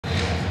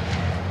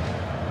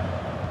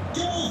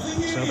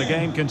So the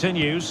game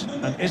continues,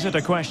 and is it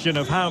a question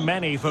of how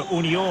many for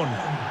Union?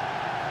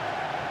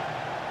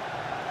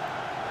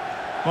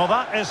 Well,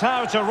 that is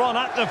how to run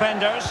at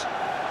defenders.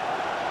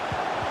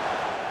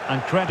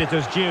 And credit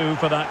is due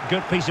for that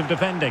good piece of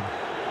defending.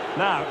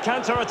 Now,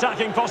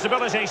 counter-attacking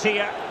possibilities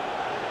here.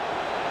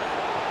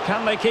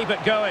 Can they keep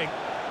it going?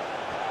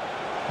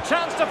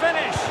 Chance to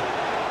finish.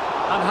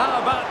 And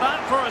how about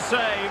that for a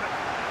save?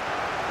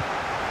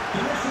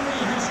 The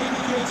referee has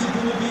indicated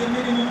there will be a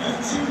minimum of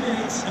 2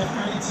 minutes of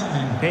added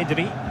time.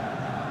 Pedri.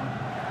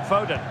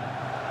 Foden.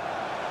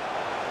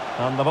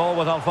 And the ball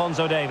with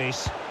Alphonso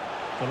Davies.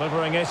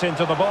 Delivering it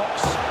into the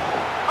box.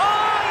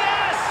 Oh,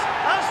 yes!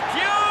 As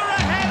pure a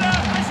header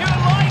as you're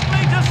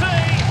likely to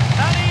see.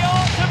 And he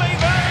ought to be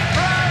very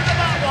proud of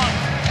that one.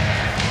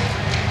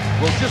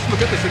 Well, just look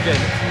at this again.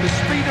 The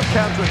speed of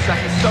counter-attack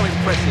is so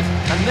impressive.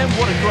 And then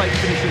what a great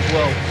finish as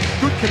well.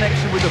 Good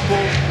connection with the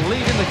ball,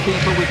 leaving the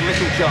keeper with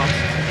little chance.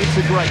 It's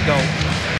a great goal.